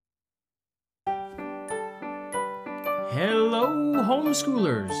Hello,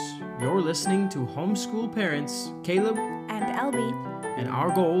 homeschoolers! You're listening to Homeschool Parents, Caleb and Elby. And our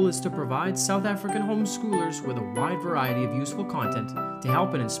goal is to provide South African homeschoolers with a wide variety of useful content to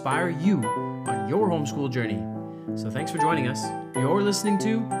help and inspire you on your homeschool journey. So thanks for joining us. You're listening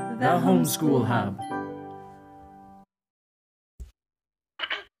to The Homeschool Hub.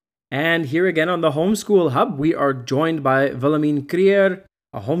 And here again on the Homeschool Hub, we are joined by Willemien Kruger,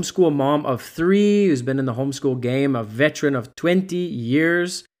 a homeschool mom of 3 who's been in the homeschool game, a veteran of 20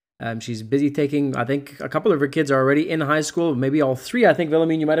 years. She's busy taking, I think, a couple of her kids are already in high school, maybe all 3. I think,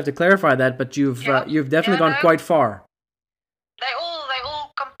 Willemien, you might have to clarify that, but you've definitely gone quite far. They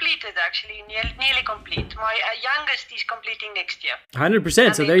all completed, actually, nearly complete. My youngest is completing next year.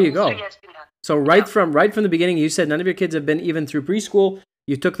 100%. So there you go. So right from the beginning, you said none of your kids have been even through preschool.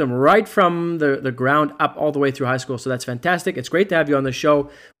 You took them right from the ground up all the way through high school. So that's fantastic. It's great to have you on the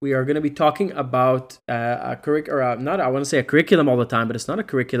show. We are going to be talking about I want to say a curriculum all the time, but it's not a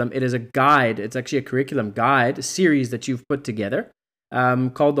curriculum. It is a guide. It's actually a curriculum guide series that you've put together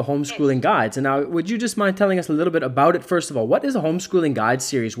called the Homeschooling Guides. And now, would you just mind telling us a little bit about it? First of all, what is a Homeschooling Guide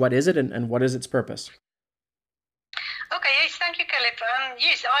series? What is it and what is its purpose? Okay, yes, thank you, Caleb.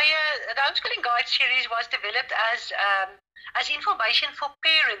 The Homeschooling Guide series was developed as information for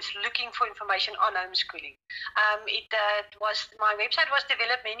parents looking for information on homeschooling. My website was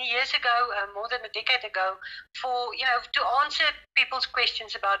developed many years ago, more than a decade ago, to answer people's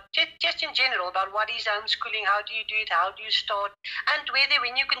questions about just in general about what is homeschooling, how do you do it, how do you start, and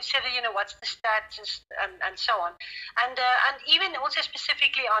when you consider what's the stats and so on, and even also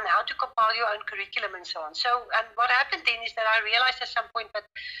specifically on how to compile your own curriculum and so on. So, and what happened then is that I realized at some point that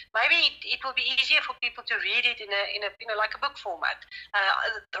maybe it will be easier for people to read it in a like a book format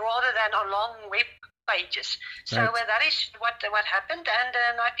rather than on long web pages. So that is what happened,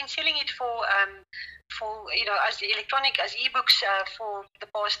 and I've been selling it for as ebooks for the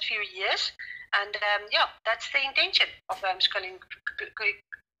past few years, and that's the intention of the homeschooling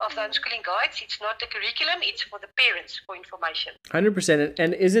guides. It's not a curriculum; it's for the parents for information. 100%.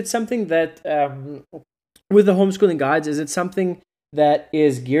 And is it something that with the homeschooling guides, is it something that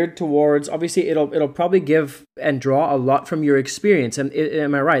is geared towards, obviously it'll probably give and draw a lot from your experience, and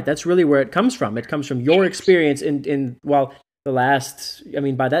am I right? That's really where it comes from. It comes from your experience in the last,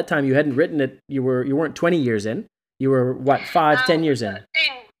 by that time you hadn't written it, you weren't 20 years in, you were what, 5-10 years in?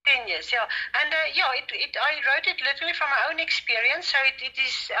 10 years, yeah. And I wrote it literally from my own experience, so it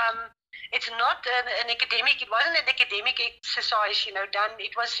is it's not an academic. It wasn't an academic exercise, done.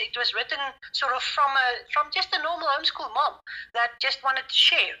 It was written sort of from just a normal homeschool mom that just wanted to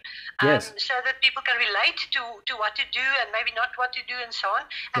share, so that people can relate to what to do and maybe not what to do and so on.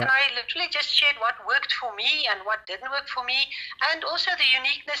 And I literally just shared what worked for me and what didn't work for me, and also the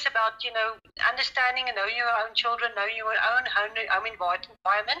uniqueness about understanding and knowing your own children, knowing your own home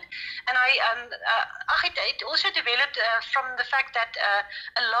environment. And it also developed from the fact that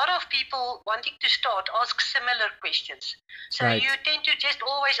a lot of people wanting to start ask similar questions. So you tend to just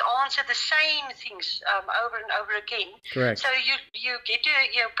always answer the same things over and over again. Correct. So you get to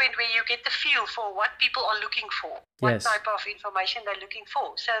a point where you get the feel for what people are looking for, what type of information they're looking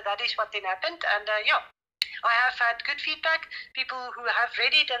for. So that is what then happened. And I have had good feedback, people who have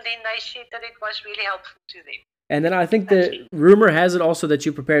read it, and then they said that it was really helpful to them. And then I think the rumor has it also that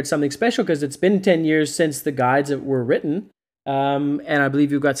you prepared something special, because it's been 10 years since the guides were written. And I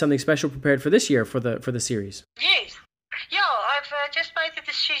believe you've got something special prepared for this year for the series. Yes. Yeah, I've just made the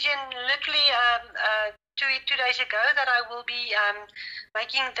decision literally 2 days ago that I will be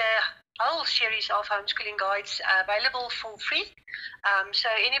making the whole series of homeschooling guides available for free. So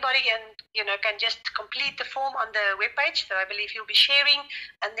anybody can just complete the form on the webpage that I believe you'll be sharing,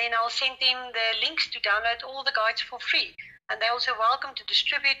 and then I'll send them the links to download all the guides for free. And they're also welcome to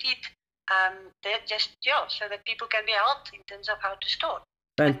distribute it. So that people can be helped in terms of how to start,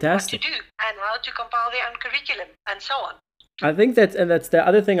 fantastic, and what to do, and how to compile their own curriculum, and so on. I think that's the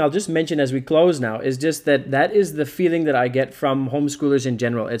other thing I'll just mention as we close now, is just that is the feeling that I get from homeschoolers in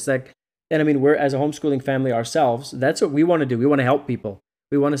general. It's like, and we're, as a homeschooling family ourselves, that's what we want to do. We want to help people.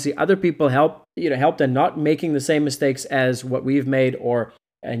 We want to see other people helped and not making the same mistakes as what we've made,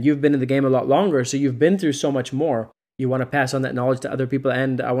 and you've been in the game a lot longer, so you've been through so much more. You want to pass on that knowledge to other people,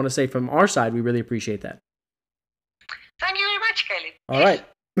 and I want to say from our side, we really appreciate that. Thank you very much, Caleb. All right.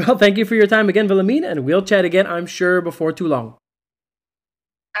 Well, thank you for your time again, Willemien, and we'll chat again, I'm sure, before too long.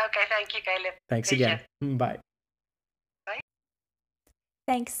 Okay, thank you, Caleb. Thanks again. Bye. Bye.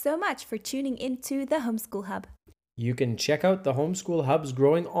 Thanks so much for tuning into the Homeschool Hub. You can check out the Homeschool Hub's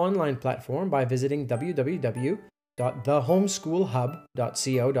growing online platform by visiting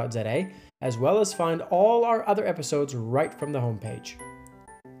www.thehomeschoolhub.co.za, as well as find all our other episodes right from the homepage.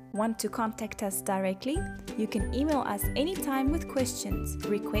 Want to contact us directly? You can email us anytime with questions,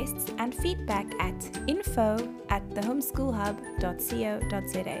 requests, and feedback at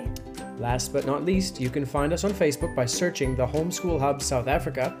info@thehomeschoolhub.co.za. Last but not least, you can find us on Facebook by searching the Homeschool Hub South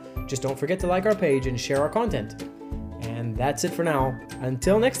Africa. Just don't forget to like our page and share our content. And that's it for now.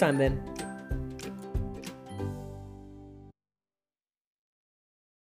 Until next time then.